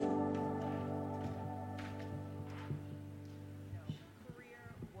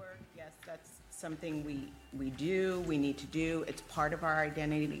something we do, we need to do. It's part of our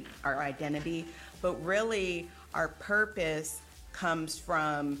identity. But really, our purpose comes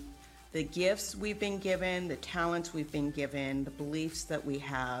from the gifts we've been given, the talents we've been given, the beliefs that we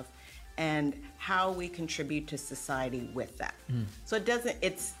have, and how we contribute to society with that. So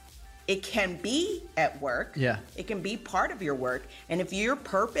it can be at work. Yeah. It can be part of your work. And if your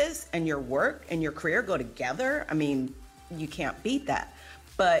purpose and your work and your career go together, I mean, you can't beat that.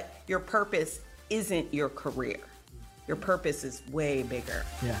 But your purpose isn't your career. Your purpose is way bigger.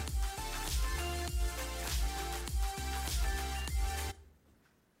 Yeah.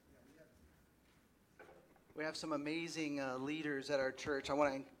 We have some amazing leaders at our church. I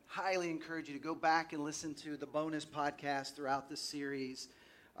want to highly encourage you to go back and listen to the bonus podcast throughout this series.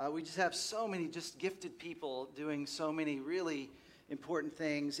 We just have so many just gifted people doing so many really important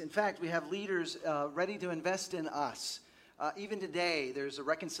things. In fact, we have leaders ready to invest in us. Even today, there's a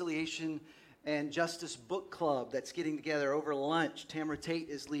Reconciliation and Justice Book Club that's getting together over lunch. Tamara Tate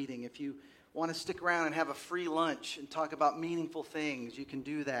is leading. If you want to stick around and have a free lunch and talk about meaningful things, you can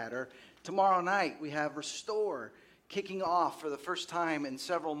do that. Or tomorrow night, we have Restore kicking off for the first time in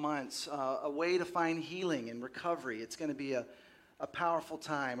several months, a way to find healing and recovery. It's going to be a powerful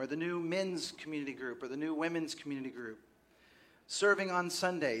time. Or the new men's community group or the new women's community group. Serving on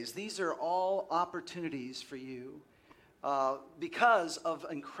Sundays. These are all opportunities for you because of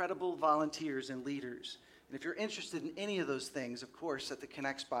incredible volunteers and leaders. And if you're interested in any of those things, of course, at the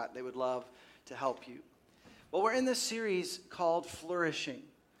Connect Spot, they would love to help you. Well, we're in this series called Flourishing.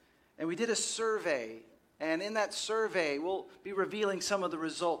 And we did a survey. And in that survey, we'll be revealing some of the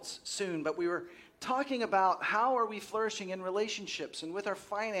results soon. But we were talking about how are we flourishing in relationships and with our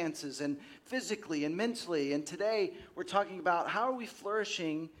finances and physically and mentally. And today, we're talking about how are we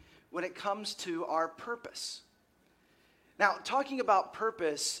flourishing when it comes to our purpose. Now, talking about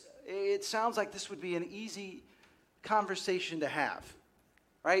purpose, it sounds like this would be an easy conversation to have,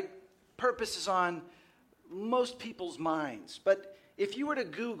 right? Purpose is on most people's minds. But if you were to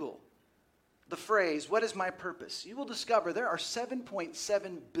Google the phrase, what is my purpose? You will discover there are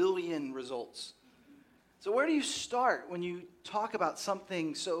 7.7 billion results. So where do you start when you talk about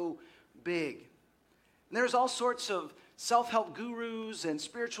something so big? And there's all sorts of self-help gurus and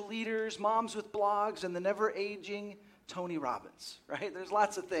spiritual leaders, moms with blogs, and the never-aging Tony Robbins, right? There's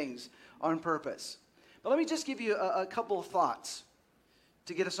lots of things on purpose. But let me just give you a couple of thoughts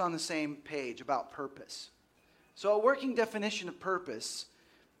to get us on the same page about purpose. So a working definition of purpose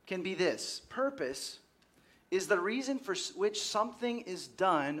can be this. Purpose is the reason for which something is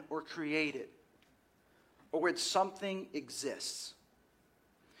done or created, or which something exists.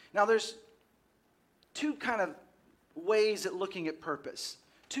 Now there's two kind of ways at looking at purpose,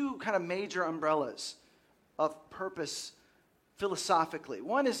 two kind of major umbrellas of purpose philosophically.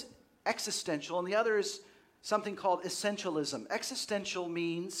 One is existential, and the other is something called essentialism. Existential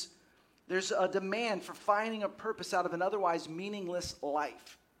means there's a demand for finding a purpose out of an otherwise meaningless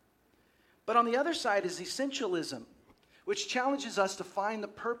life. But on the other side is essentialism, which challenges us to find the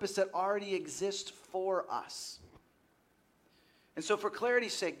purpose that already exists for us. And so for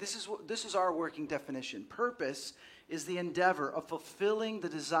clarity's sake, this is our working definition. Purpose is the endeavor of fulfilling the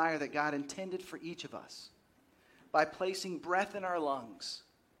desire that God intended for each of us by placing breath in our lungs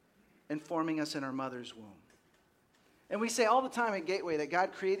and forming us in our mother's womb. And we say all the time at Gateway that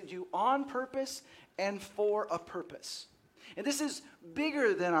God created you on purpose and for a purpose. And this is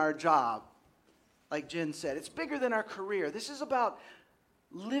bigger than our job, like Jen said. It's bigger than our career. This is about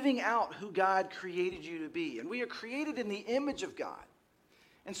living out who God created you to be. And we are created in the image of God.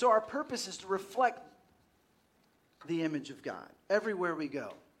 And so our purpose is to reflect the image of God everywhere we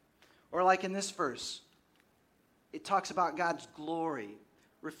go. Or like in this verse, it talks about God's glory,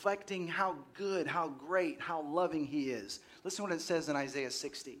 reflecting how good, how great, how loving he is. Listen to what it says in Isaiah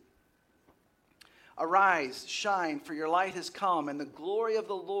 60. Arise, shine, for your light has come, and the glory of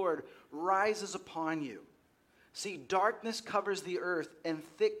the Lord rises upon you. See, darkness covers the earth, and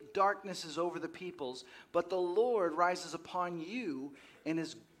thick darkness is over the peoples, but the Lord rises upon you, and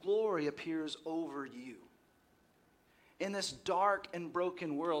his glory appears over you. In this dark and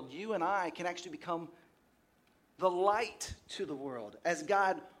broken world, you and I can actually become the light to the world as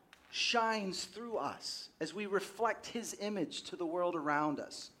God shines through us, as we reflect his image to the world around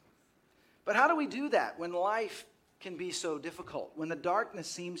us. But how do we do that when life can be so difficult, when the darkness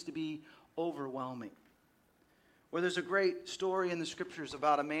seems to be overwhelming? Well, there's a great story in the scriptures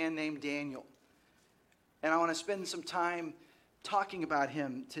about a man named Daniel. And I want to spend some time talking about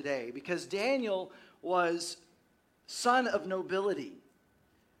him today because Daniel was son of nobility,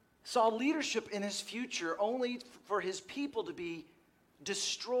 saw leadership in his future only for his people to be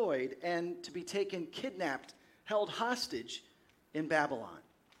destroyed and to be taken kidnapped, held hostage in Babylon.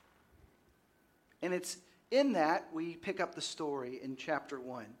 And it's in that we pick up the story in chapter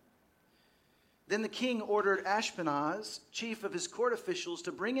 1. Then the king ordered Ashpenaz, chief of his court officials,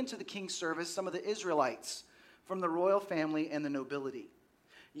 to bring into the king's service some of the Israelites from the royal family and the nobility.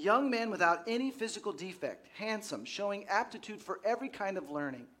 Young men without any physical defect, handsome, showing aptitude for every kind of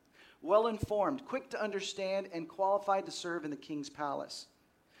learning, well-informed, quick to understand, and qualified to serve in the king's palace.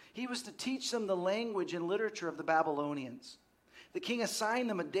 He was to teach them the language and literature of the Babylonians. The king assigned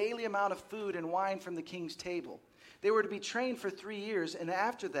them a daily amount of food and wine from the king's table. They were to be trained for 3 years, and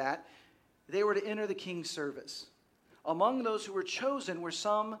after that, they were to enter the king's service. Among those who were chosen were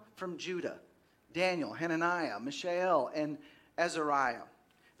some from Judah: Daniel, Hananiah, Mishael, and Azariah.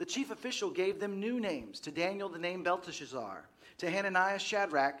 The chief official gave them new names. To Daniel, the name Belteshazzar. To Hananiah,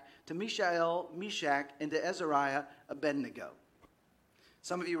 Shadrach. To Mishael, Meshach. And to Azariah, Abednego.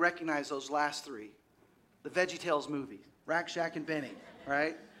 Some of you recognize those last three. The VeggieTales movie. Rack, Shack, and Benny,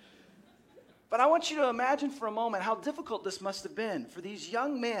 right? But I want you to imagine for a moment how difficult this must have been for these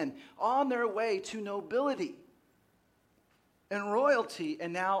young men on their way to nobility and royalty,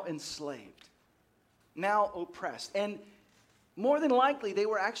 and now enslaved, now oppressed. And more than likely, they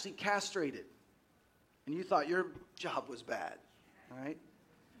were actually castrated. And you thought your job was bad, right?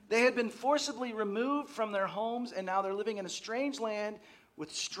 They had been forcibly removed from their homes, and now they're living in a strange land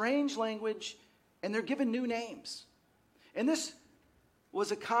with strange language, and they're given new names. And this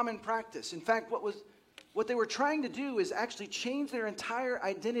was a common practice. In fact, what they were trying to do is actually change their entire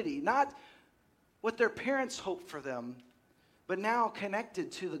identity, not what their parents hoped for them, but now connected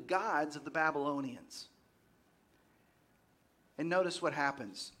to the gods of the Babylonians. And notice what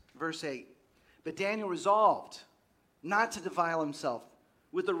happens. Verse 8. But Daniel resolved not to defile himself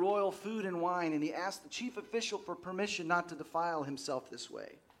with the royal food and wine, and he asked the chief official for permission not to defile himself this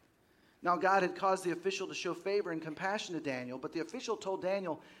way. Now God had caused the official to show favor and compassion to Daniel, but the official told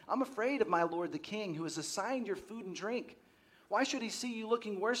Daniel, "I'm afraid of my lord the king, who has assigned your food and drink. Why should he see you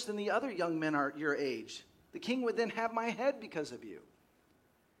looking worse than the other young men are your age? The king would then have my head because of you."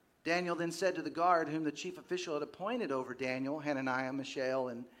 Daniel then said to the guard whom the chief official had appointed over Daniel, Hananiah, Mishael,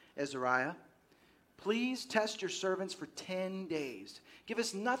 and Azariah, "Please test your servants for 10 days. Give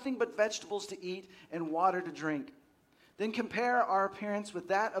us nothing but vegetables to eat and water to drink. Then compare our appearance with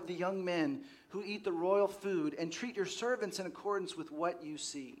that of the young men who eat the royal food, and treat your servants in accordance with what you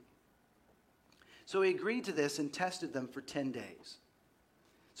see." So he agreed to this and tested them for 10 days.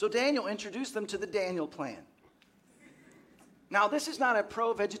 So Daniel introduced them to the Daniel plan. Now, this is not a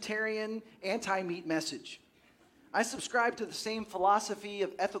pro-vegetarian, anti-meat message. I subscribe to the same philosophy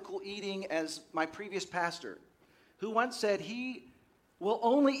of ethical eating as my previous pastor, who once said he will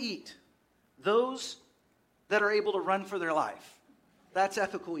only eat those that are able to run for their life. That's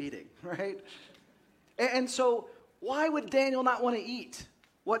ethical eating, right? And so why would Daniel not want to eat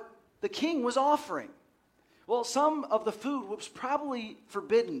what the king was offering? Well, some of the food was probably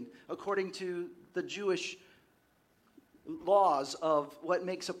forbidden according to the Jewish laws of what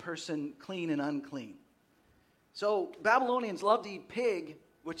makes a person clean and unclean. So Babylonians love to eat pig,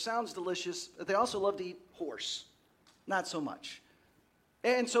 which sounds delicious, but they also love to eat horse. Not so much.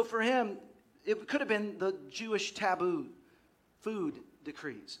 And so for him, it could have been the Jewish taboo food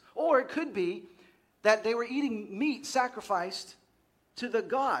decrees. Or it could be that they were eating meat sacrificed to the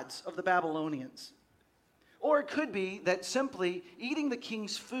gods of the Babylonians. Or it could be that simply eating the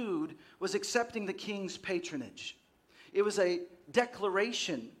king's food was accepting the king's patronage. It was a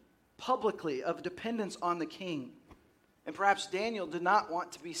declaration publicly of dependence on the king. And perhaps Daniel did not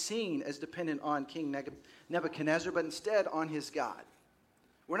want to be seen as dependent on King Nebuchadnezzar, but instead on his God.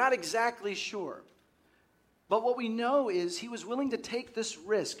 We're not exactly sure. But what we know is he was willing to take this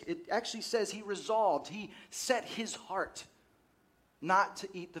risk. It actually says he resolved, he set his heart not to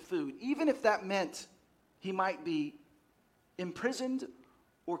eat the food, even if that meant he might be imprisoned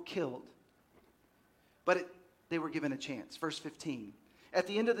or killed. But they were given a chance. Verse 15. At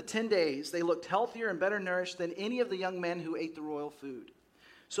the end of the 10 days, they looked healthier and better nourished than any of the young men who ate the royal food.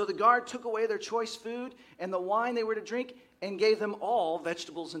 So the guard took away their choice food and the wine they were to drink and gave them all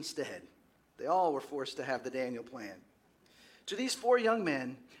vegetables instead. They all were forced to have the Daniel plan. To these 4 young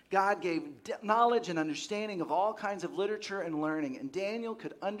men, God gave knowledge and understanding of all kinds of literature and learning, and Daniel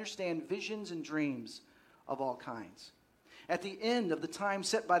could understand visions and dreams of all kinds. At the end of the time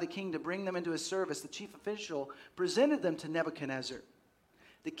set by the king to bring them into his service, the chief official presented them to Nebuchadnezzar.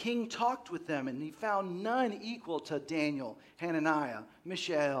 The king talked with them, and he found none equal to Daniel, Hananiah,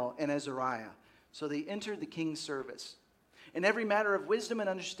 Mishael, and Azariah. So they entered the king's service. In every matter of wisdom and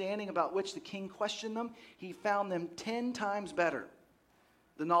understanding about which the king questioned them, he found them 10 times better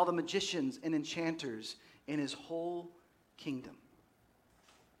than all the magicians and enchanters in his whole kingdom.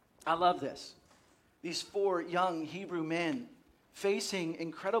 I love this. These 4 young Hebrew men facing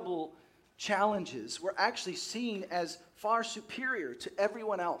incredible challenges were actually seen as far superior to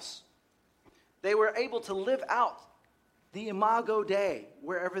everyone else. They were able to live out the imago Dei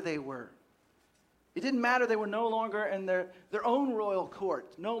wherever they were. It didn't matter, they were no longer in their own royal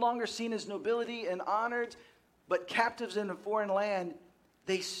court, no longer seen as nobility and honored, but captives in a foreign land.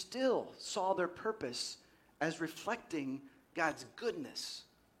 They still saw their purpose as reflecting God's goodness,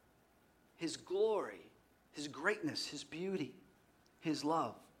 his glory, his greatness, his beauty, his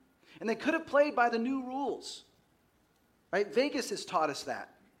love. And they could have played by the new rules. Right? Vegas has taught us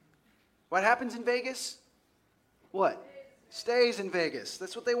that. What happens in Vegas? What? Stays in Vegas.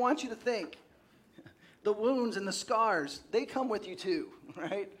 That's what they want you to think. The wounds and the scars, they come with you too,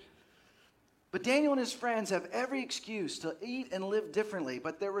 right? But Daniel and his friends have every excuse to eat and live differently,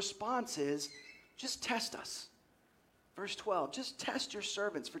 but their response is, just test us. Verse 12, just test your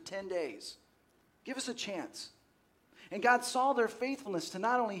servants for 10 days. Give us a chance. And God saw their faithfulness to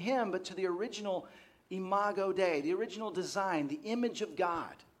not only him, but to the original imago Dei, the original design, the image of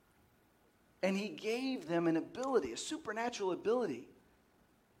God. And he gave them an ability, a supernatural ability,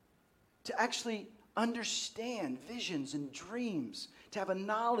 to actually understand visions and dreams, to have a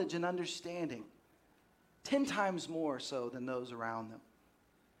knowledge and understanding 10 times more so than those around them.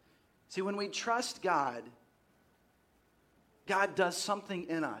 See, when we trust God, God does something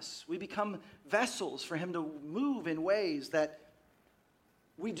in us. We become vessels for him to move in ways that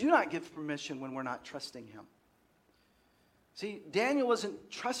we do not give permission when we're not trusting him. See, Daniel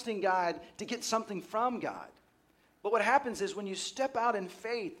wasn't trusting God to get something from God. But what happens is when you step out in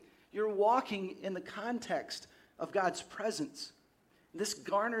faith, you're walking in the context of God's presence. This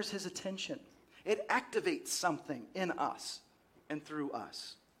garners his attention. It activates something in us and through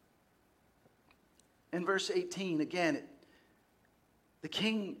us. In verse 18, again, the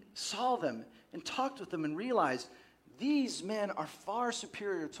king saw them and talked with them and realized these men are far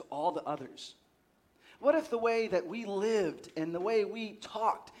superior to all the others. What if the way that we lived and the way we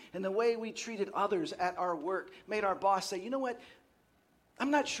talked and the way we treated others at our work made our boss say, you know what?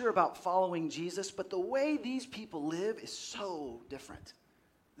 I'm not sure about following Jesus, but the way these people live is so different.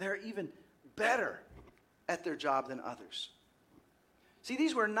 They're even better at their job than others. See,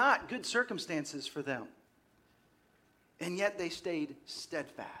 these were not good circumstances for them. And yet they stayed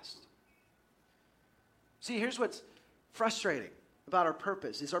steadfast. See, here's what's frustrating about our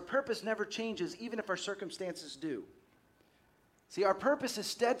purpose, is our purpose never changes even if our circumstances do. See, our purpose is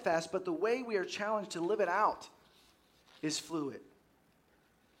steadfast, but the way we are challenged to live it out is fluid.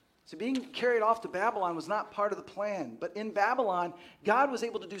 So being carried off to Babylon was not part of the plan. But in Babylon, God was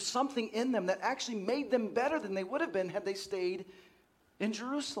able to do something in them that actually made them better than they would have been had they stayed in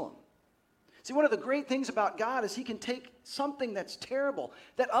Jerusalem. See, one of the great things about God is he can take something that's terrible,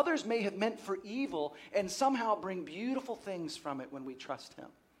 that others may have meant for evil, and somehow bring beautiful things from it when we trust him.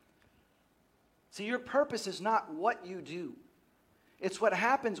 See, your purpose is not what you do. It's what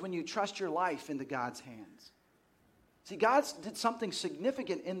happens when you trust your life into God's hands. See, God did something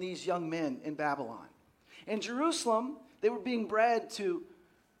significant in these young men in Babylon. In Jerusalem, they were being bred to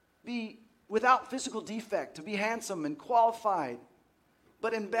be without physical defect, to be handsome and qualified.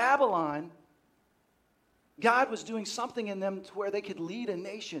 But in Babylon, God was doing something in them to where they could lead a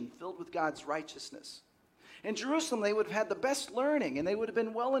nation filled with God's righteousness. In Jerusalem, they would have had the best learning and they would have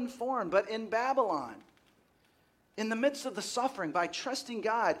been well informed. But in Babylon, in the midst of the suffering, by trusting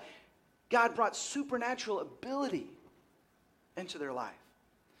God, God brought supernatural ability into their life.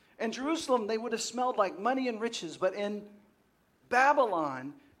 In Jerusalem, they would have smelled like money and riches, but in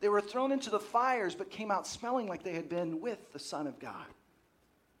Babylon, they were thrown into the fires, but came out smelling like they had been with the Son of God.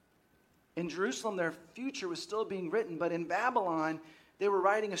 In Jerusalem, their future was still being written, but in Babylon, they were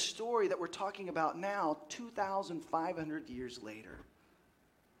writing a story that we're talking about now, 2,500 years later.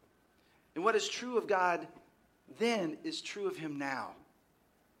 And what is true of God then is true of him now.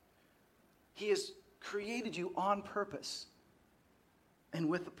 He has created you on purpose and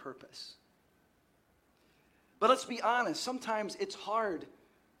with a purpose. But let's be honest, sometimes it's hard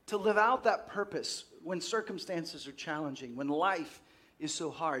to live out that purpose when circumstances are challenging, when life is so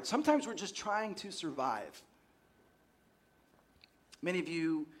hard. Sometimes we're just trying to survive. Many of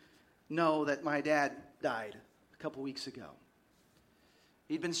you know that my dad died a couple weeks ago.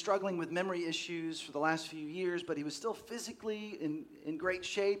 He'd been struggling with memory issues for the last few years, but he was still physically in great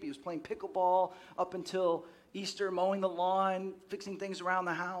shape. He was playing pickleball up until Easter, mowing the lawn, fixing things around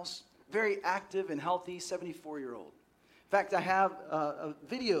the house. Very active and healthy, 74-year-old. In fact, I have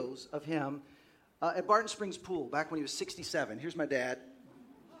videos of him at Barton Springs Pool back when he was 67. Here's my dad.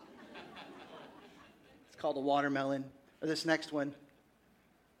 called a watermelon. Or this next one,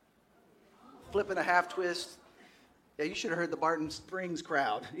 flipping a half twist. Yeah, you should have heard the Barton Springs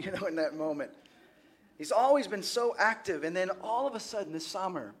crowd, in that moment. He's always been so active. And then all of a sudden this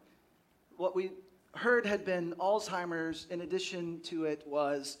summer, what we heard had been Alzheimer's. In addition to it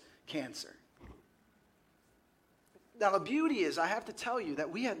was cancer. Now, the beauty is, I have to tell you that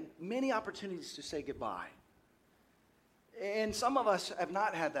we had many opportunities to say goodbye. And some of us have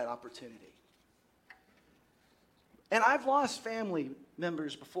not had that opportunity. And I've lost family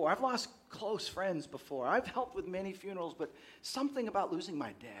members before. I've lost close friends before. I've helped with many funerals, but something about losing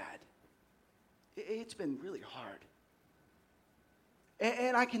my dad, it's been really hard.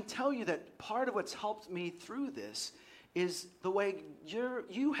 And I can tell you that part of what's helped me through this is the way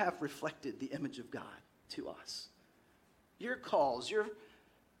you have reflected the image of God to us. Your calls, your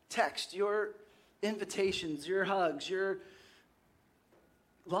text, your invitations, your hugs, your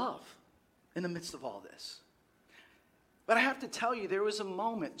love in the midst of all this. But I have to tell you, there was a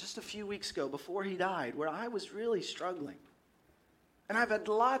moment just a few weeks ago before he died where I was really struggling. And I've had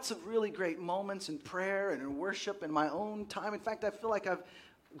lots of really great moments in prayer and in worship in my own time. In fact, I feel like I've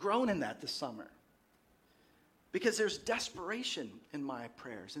grown in that this summer. Because there's desperation in my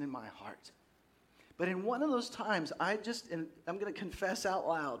prayers and in my heart. But in one of those times, I'm going to confess out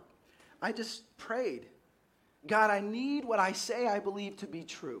loud, I just prayed, God, I need what I say I believe to be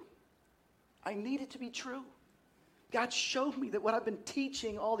true. I need it to be true. God showed me that what I've been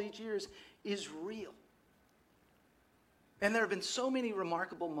teaching all these years is real. And there have been so many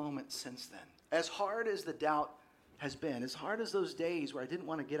remarkable moments since then. As hard as the doubt has been, as hard as those days where I didn't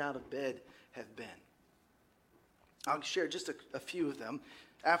want to get out of bed have been. I'll share just a few of them.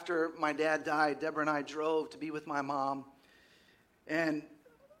 After my dad died, Deborah and I drove to be with my mom. And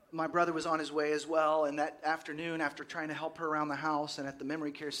my brother was on his way as well. And that afternoon, after trying to help her around the house and at the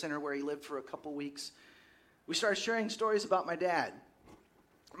memory care center where he lived for a couple weeks, we started sharing stories about my dad.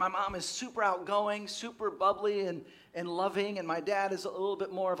 My mom is super outgoing, super bubbly and loving, and my dad is a little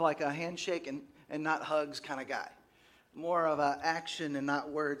bit more of like a handshake and not hugs kind of guy. More of a action and not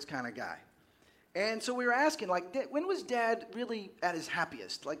words kind of guy. And so we were asking, when was Dad really at his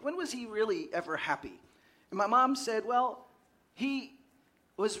happiest? When was he really ever happy? And my mom said, well, he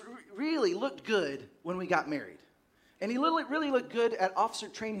was really looked good when we got married. And he really looked good at officer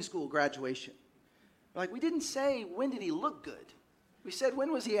training school graduation. We didn't say, when did he look good? We said,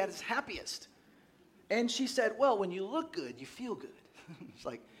 when was he at his happiest? And she said, well, when you look good, you feel good. It's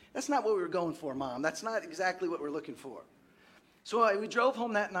that's not what we were going for, Mom. That's not exactly what we're looking for. So we drove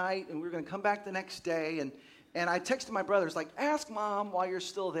home that night, and we were going to come back the next day. And I texted my brothers, ask Mom while you're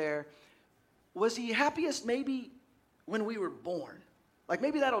still there, was he happiest maybe when we were born?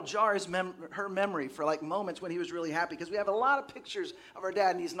 Maybe that'll jar her memory for moments when he was really happy. Because we have a lot of pictures of our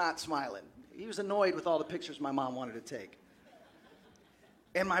dad, and he's not smiling. He was annoyed with all the pictures my mom wanted to take.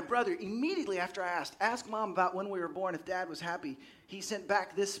 And my brother, immediately after I asked Mom about when we were born, if Dad was happy, he sent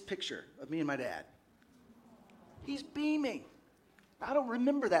back this picture of me and my dad. He's beaming. I don't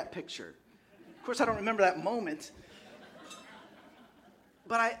remember that picture. Of course, I don't remember that moment.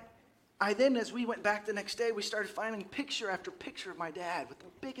 But I then, as we went back the next day, we started finding picture after picture of my dad with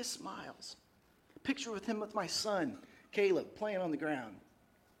the biggest smiles. A picture with him with my son, Caleb, playing on the ground.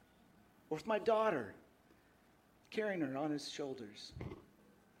 Or with my daughter, carrying her on his shoulders.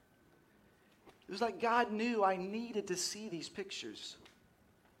 It was God knew I needed to see these pictures.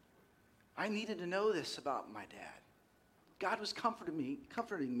 I needed to know this about my dad. God was comforting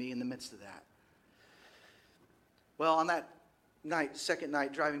me in the midst of that. Well, on that night, second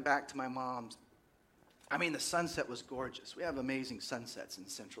night, driving back to my mom's, the sunset was gorgeous. We have amazing sunsets in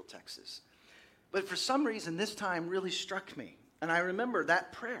Central Texas. But for some reason, this time really struck me. And I remember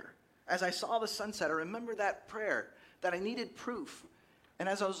that prayer. As I saw the sunset, I remember that prayer, that I needed proof. And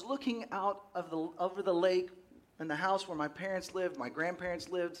as I was looking out over the lake and the house where my parents lived, my grandparents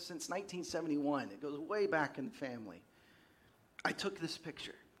lived since 1971, it goes way back in the family, I took this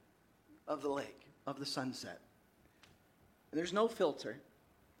picture of the lake, of the sunset. And there's no filter.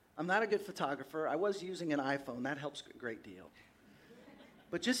 I'm not a good photographer. I was using an iPhone. That helps a great deal.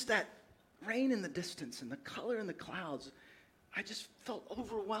 But just that rain in the distance and the color in the clouds, I just felt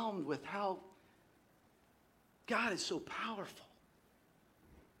overwhelmed with how God is so powerful.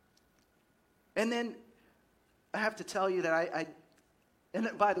 And then I have to tell you that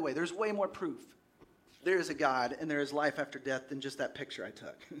and by the way, there's way more proof. There is a God and there is life after death than just that picture I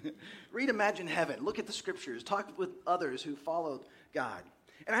took. Read Imagine Heaven. Look at the scriptures. Talk with others who followed God.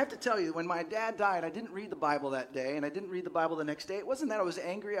 And I have to tell you, when my dad died, I didn't read the Bible that day, and I didn't read the Bible the next day. It wasn't that I was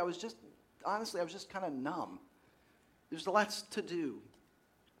angry. I was just kind of numb. There's lots to do.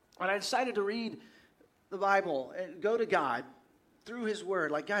 And I decided to read the Bible and go to God through his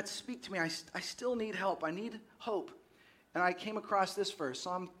word. Like, God, speak to me. I still need help. I need hope. And I came across this verse,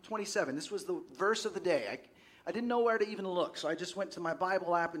 Psalm 27. This was the verse of the day. I didn't know where to even look, so I just went to my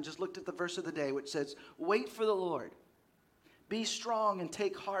Bible app and just looked at the verse of the day, which says, wait for the Lord. Be strong and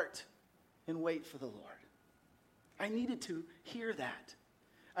take heart and wait for the Lord. I needed to hear that.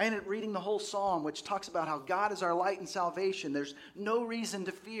 I ended up reading the whole psalm, which talks about how God is our light and salvation. There's no reason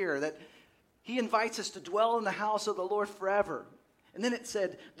to fear, that he invites us to dwell in the house of the Lord forever. And then it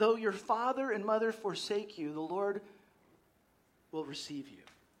said, though your father and mother forsake you, the Lord will receive you.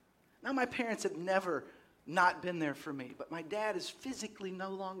 Now, my parents have never not been there for me, but my dad is physically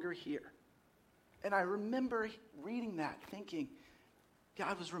no longer here. And I remember reading that, thinking,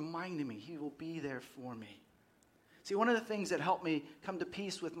 God was reminding me he will be there for me. See, one of the things that helped me come to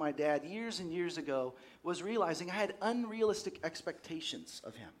peace with my dad years and years ago was realizing I had unrealistic expectations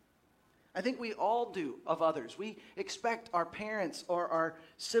of him. I think we all do of others. We expect our parents or our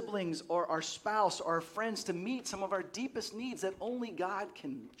siblings or our spouse or our friends to meet some of our deepest needs that only God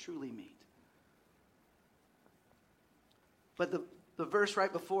can truly meet. But the verse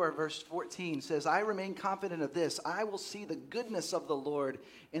right before, verse 14, says, I remain confident of this. I will see the goodness of the Lord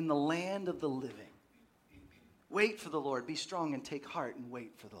in the land of the living. Wait for the Lord. Be strong and take heart and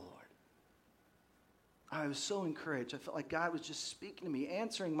wait for the Lord. I was so encouraged. I felt like God was just speaking to me,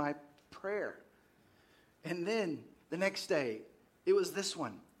 answering my prayer. And then the next day, it was this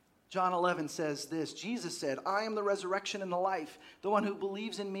one. John 11 says this. Jesus said, I am the resurrection and the life. The one who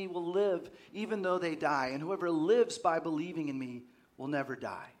believes in me will live even though they die. And whoever lives by believing in me will never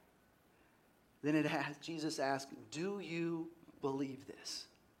die. Then Jesus asked, do you believe this?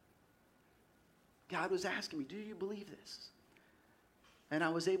 God was asking me, do you believe this? And I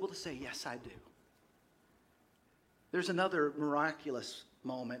was able to say, yes, I do. There's another miraculous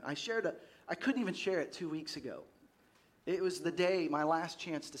moment. I couldn't even share it 2 weeks ago. It was the day, my last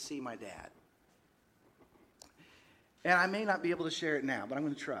chance to see my dad. And I may not be able to share it now, but I'm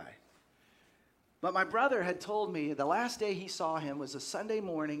going to try. But my brother had told me the last day he saw him was a Sunday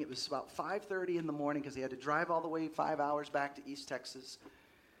morning. It was about 5:30 in the morning because he had to drive all the way 5 hours back to East Texas.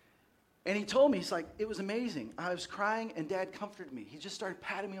 And he told me, he's like, it was amazing. I was crying and Dad comforted me. He just started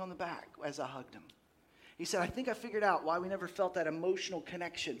patting me on the back as I hugged him. He said, I think I figured out why we never felt that emotional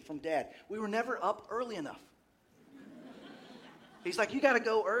connection from Dad. We were never up early enough. He's like, you got to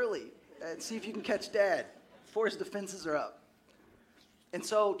go early and see if you can catch Dad before his defenses are up. And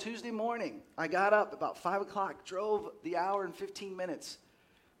so Tuesday morning, I got up about 5 o'clock, drove the hour and 15 minutes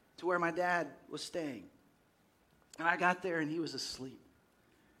to where my dad was staying. And I got there and he was asleep.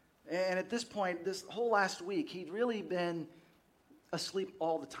 And at this point, this whole last week, he'd really been asleep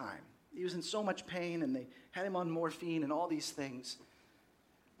all the time. He was in so much pain, and they had him on morphine and all these things.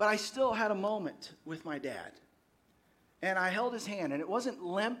 But I still had a moment with my dad. And I held his hand, and it wasn't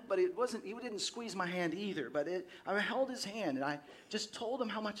limp, but he didn't squeeze my hand either. But I held his hand, and I just told him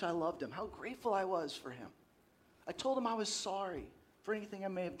how much I loved him, how grateful I was for him. I told him I was sorry for anything I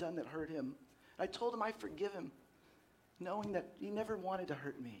may have done that hurt him. I told him I forgive him, knowing that he never wanted to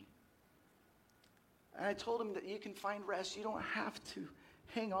hurt me. And I told him that you can find rest. You don't have to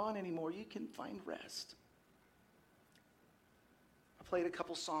hang on anymore. You can find rest. I played a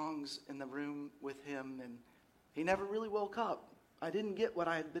couple songs in the room with him, and he never really woke up. I didn't get what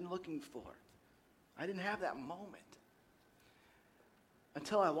I had been looking for. I didn't have that moment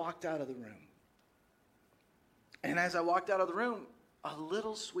until I walked out of the room. And as I walked out of the room, a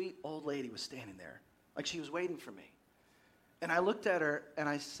little sweet old lady was standing there, like she was waiting for me. And I looked at her and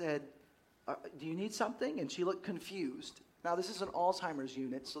I said, do you need something? And she looked confused. Now, this is an Alzheimer's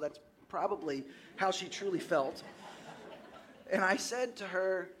unit, so that's probably how she truly felt. And I said to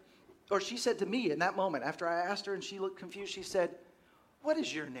her, or she said to me in that moment, after I asked her and she looked confused, she said, what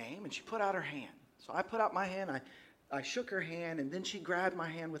is your name? And she put out her hand. So I put out my hand, I shook her hand, and then she grabbed my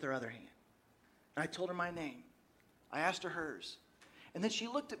hand with her other hand. And I told her my name. I asked her hers. And then she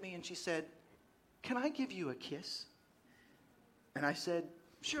looked at me and she said, can I give you a kiss? And I said,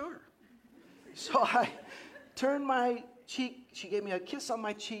 sure. So I turned my cheek, she gave me a kiss on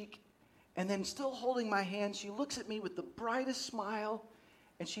my cheek, and then still holding my hand, she looks at me with the brightest smile,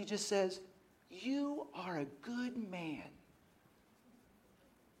 and she just says, you are a good man.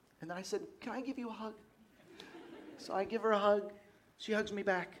 And then I said, can I give you a hug? So I give her a hug. She hugs me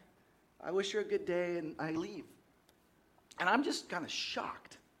back. I wish her a good day, and I leave. And I'm just kind of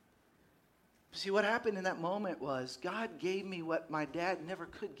shocked. See, what happened in that moment was God gave me what my dad never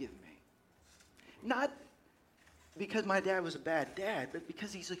could give me. Not because my dad was a bad dad, but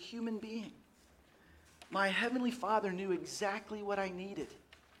because he's a human being. My Heavenly Father knew exactly what I needed.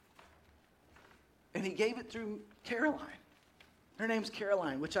 And he gave it through Caroline. Her name's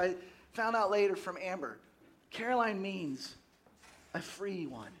Caroline, which I found out later from Amber. Caroline means a free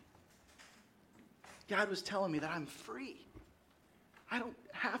one. God was telling me that I'm free. I don't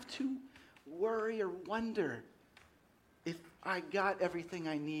have to worry or wonder if I got everything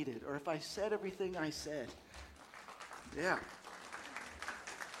I needed or if I said everything I said. Yeah.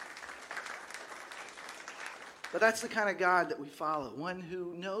 But that's the kind of God that we follow, one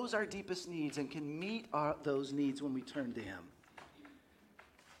who knows our deepest needs and can meet those needs when we turn to him.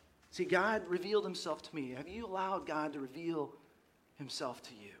 See, God revealed himself to me. Have you allowed God to reveal himself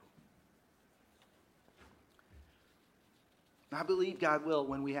to you? I believe God will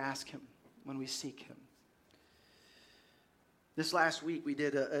when we ask him, when we seek him. This last week we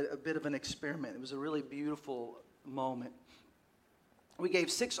did a bit of an experiment. It was a really beautiful moment. We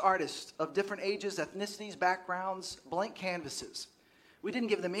gave 6 artists of different ages, ethnicities, backgrounds, blank canvases. We didn't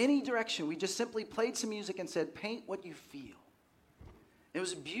give them any direction. We just simply played some music and said, paint what you feel. It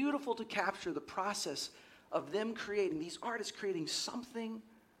was beautiful to capture the process of them creating, these artists creating something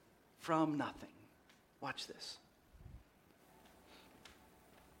from nothing. Watch this.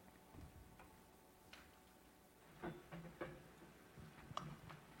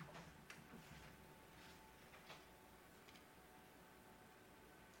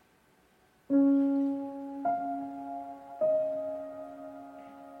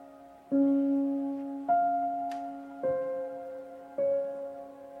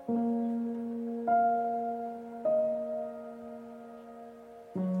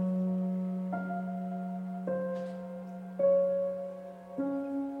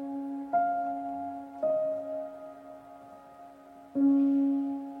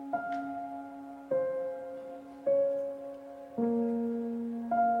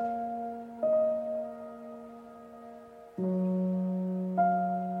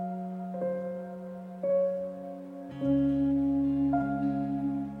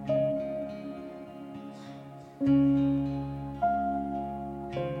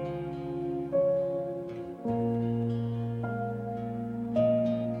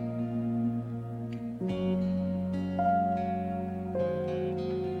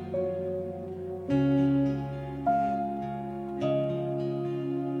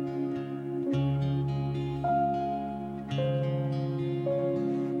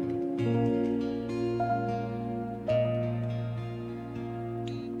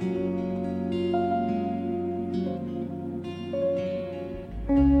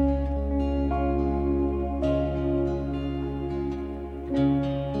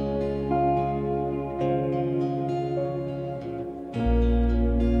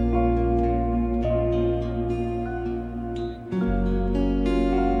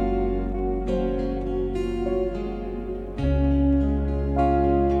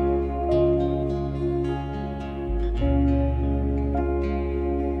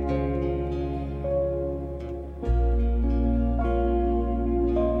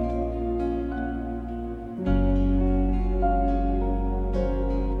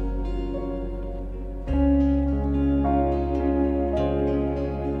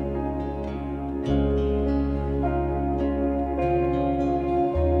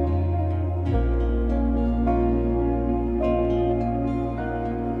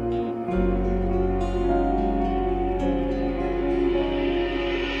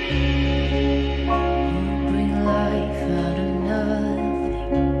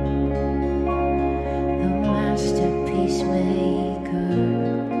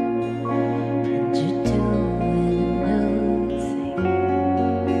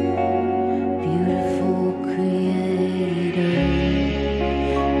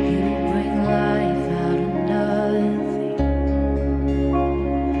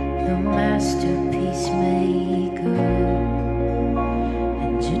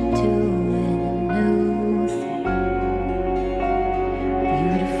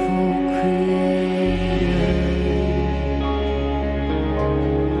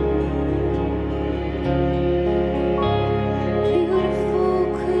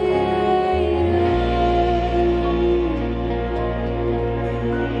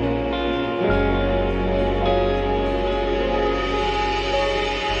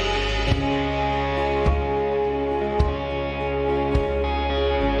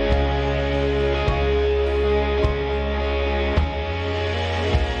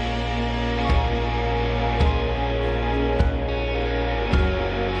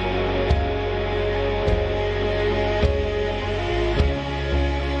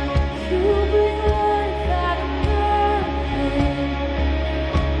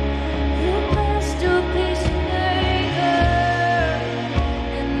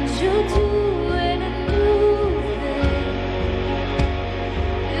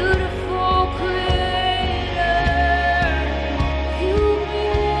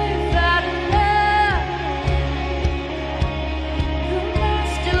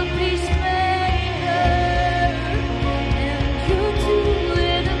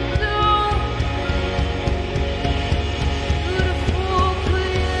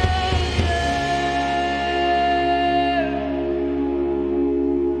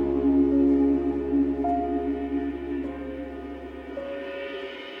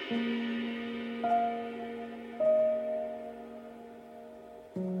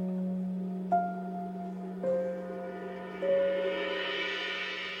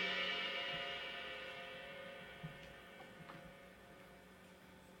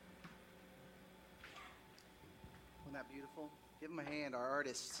 that beautiful? Give them a hand, our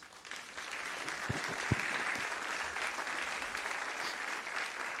artists.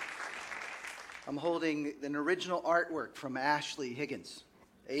 I'm holding an original artwork from Ashley Higgins,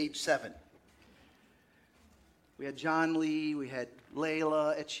 age 7. We had John Lee, we had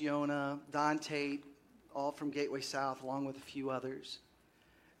Layla, Etchiona, Dante, all from Gateway South, along with a few others.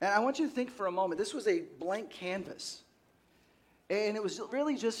 And I want you to think for a moment, this was a blank canvas. And it was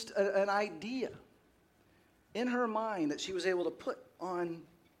really just an idea in her mind that she was able to put on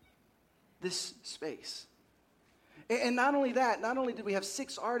this space. And not only that, not only did we have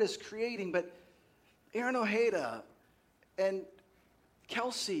 6 artists creating, but Aaron Ojeda and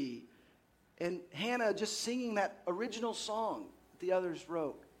Kelsey and Hannah just singing that original song the others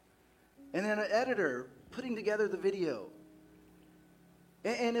wrote. And then an editor putting together the video.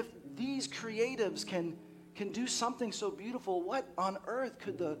 And if these creatives can do something so beautiful, what on earth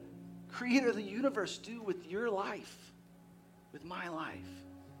could the creator of the universe do with your life, with my life?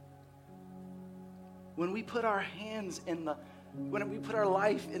 When we put our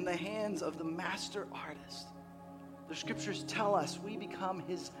life in the hands of the master artist, the scriptures tell us we become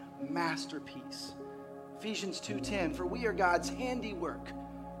his masterpiece. Ephesians 2:10, for we are God's handiwork,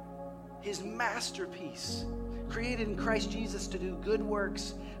 his masterpiece, created in Christ Jesus to do good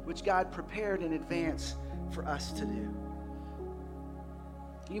works, which God prepared in advance for us to do.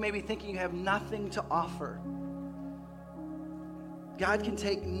 You may be thinking you have nothing to offer. God can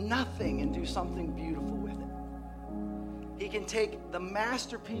take nothing and do something beautiful with it. He can take the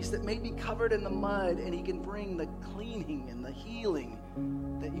masterpiece that may be covered in the mud, and he can bring the cleaning and the healing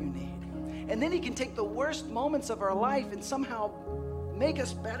that you need. And then he can take the worst moments of our life and somehow make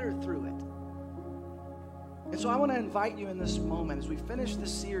us better through it. And so I want to invite you in this moment as we finish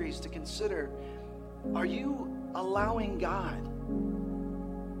this series to consider, are you allowing God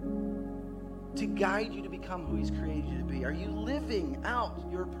to guide you to become who he's created you to be? Are you living out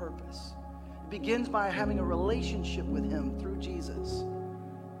your purpose? It begins by having a relationship with him through Jesus.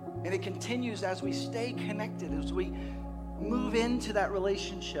 And it continues as we stay connected, as we move into that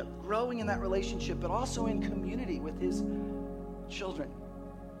relationship, growing in that relationship, but also in community with his children.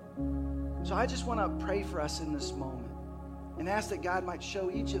 So I just want to pray for us in this moment and ask that God might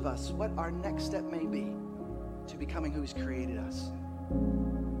show each of us what our next step may be to becoming who he's created us.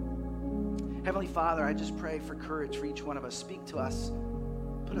 Heavenly Father, I just pray for courage for each one of us. Speak to us.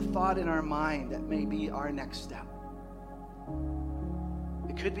 Put a thought in our mind that may be our next step.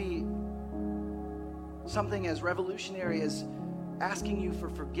 It could be something as revolutionary as asking you for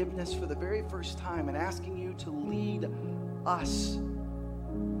forgiveness for the very first time and asking you to lead us,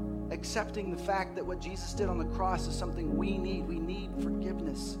 accepting the fact that what Jesus did on the cross is something we need. We need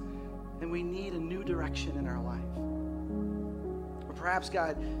forgiveness, and we need a new direction in our life. Or perhaps,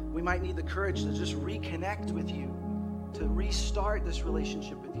 God, we might need the courage to just reconnect with you, to restart this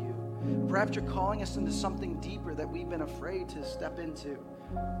relationship with you. Perhaps you're calling us into something deeper that we've been afraid to step into.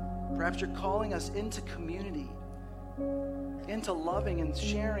 Perhaps you're calling us into community, into loving and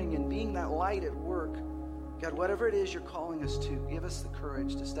sharing and being that light at work. God, whatever it is you're calling us to, give us the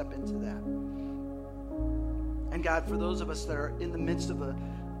courage to step into that. And God, for those of us that are in the midst of a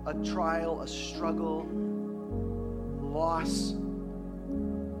trial, a struggle, loss,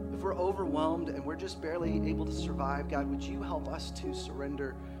 if we're overwhelmed and we're just barely able to survive, God, would you help us to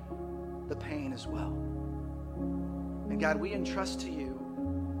surrender the pain as well? And God, we entrust to you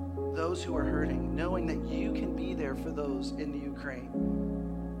those who are hurting, knowing that you can be there for those in the Ukraine,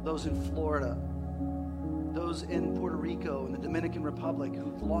 those in Florida, those in Puerto Rico and the Dominican Republic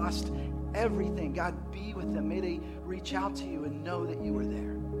who've lost everything. God, be with them. May they reach out to you and know that you are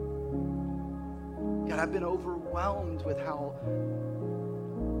there. God, I've been overwhelmed with how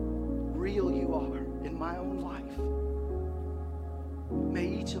real you are in my own life. May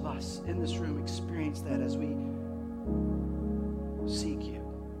each of us in this room experience that as we seek you.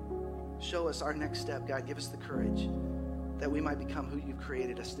 Show us our next step, God. Give us the courage that we might become who you've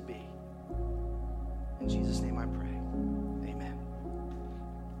created us to be. In Jesus' name I pray.